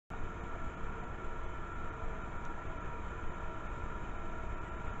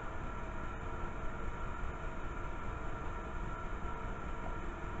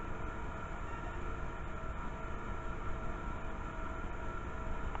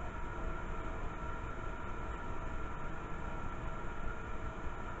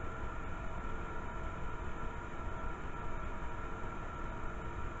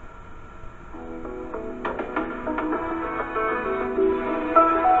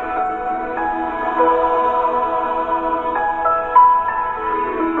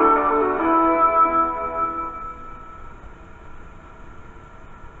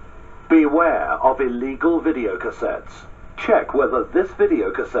of illegal videocassettes. Check whether this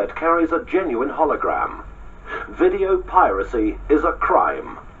videocassette carries a genuine hologram. Video piracy is a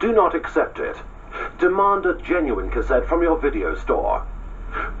crime. Do not accept it. Demand a genuine cassette from your video store.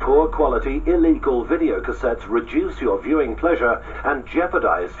 Poor quality, illegal videocassettes reduce your viewing pleasure and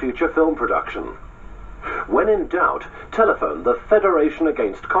jeopardize future film production. When in doubt, telephone the Federation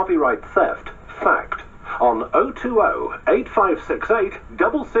Against Copyright Theft, FACT, on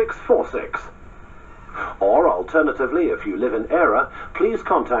 020-8568-6646. Or alternatively, if you live in Era, please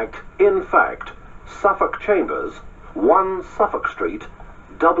contact In Fact, Suffolk Chambers, 1 Suffolk Street,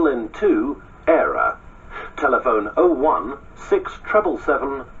 Dublin 2, Era. Telephone 01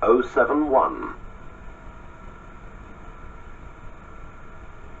 6777 071.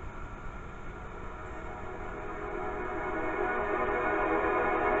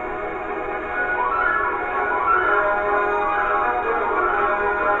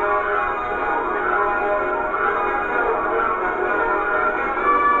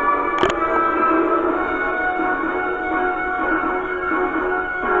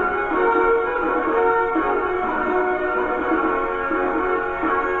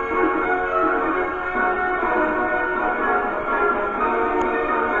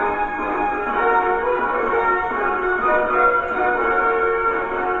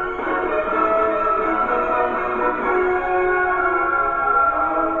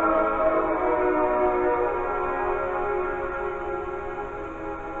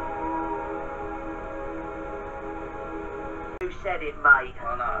 Who said it, mate?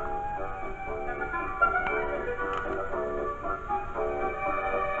 Oh, no.